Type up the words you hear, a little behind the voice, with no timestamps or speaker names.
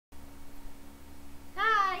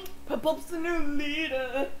Bob's the new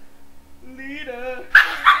leader.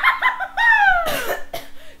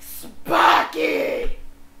 Sparky!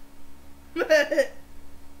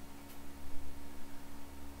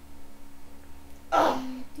 Oh.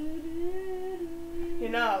 You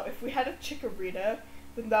know, if we had a chikorita,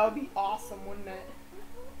 then that would be awesome, wouldn't it?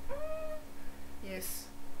 Yes.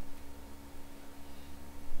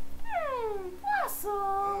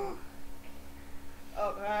 Awesome.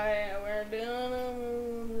 Okay, we're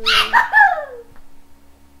doing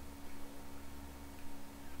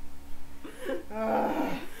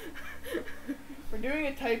we're doing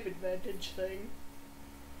a type advantage thing.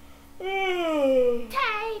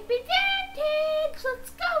 Type advantage! Let's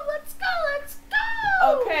go!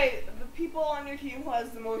 Okay, the people on your team who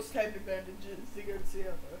has the most type advantages against the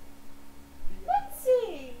other. Let's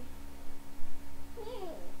see.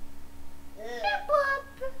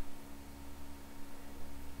 Piplup.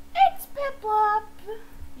 It's Piplup.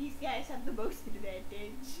 These guys have the most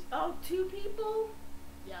advantage. Oh, 2 people?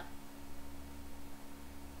 Yeah.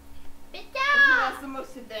 Bida. Who has the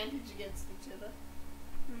most advantage against each other?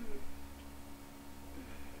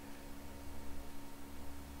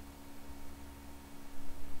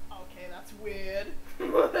 Okay, that's weird.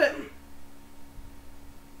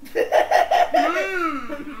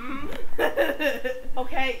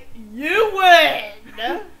 Okay, you win!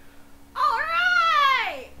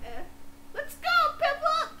 Alright! Let's go,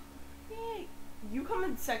 Piplup! Yay. You come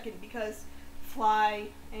in second because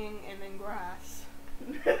flying and then grass.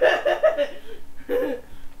 It's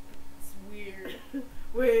weird.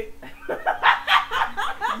 Wait.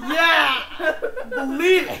 Yeah!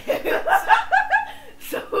 Believe it!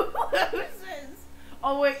 So who loses?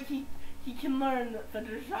 Oh wait, he can learn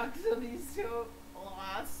Thunder Shock, so these two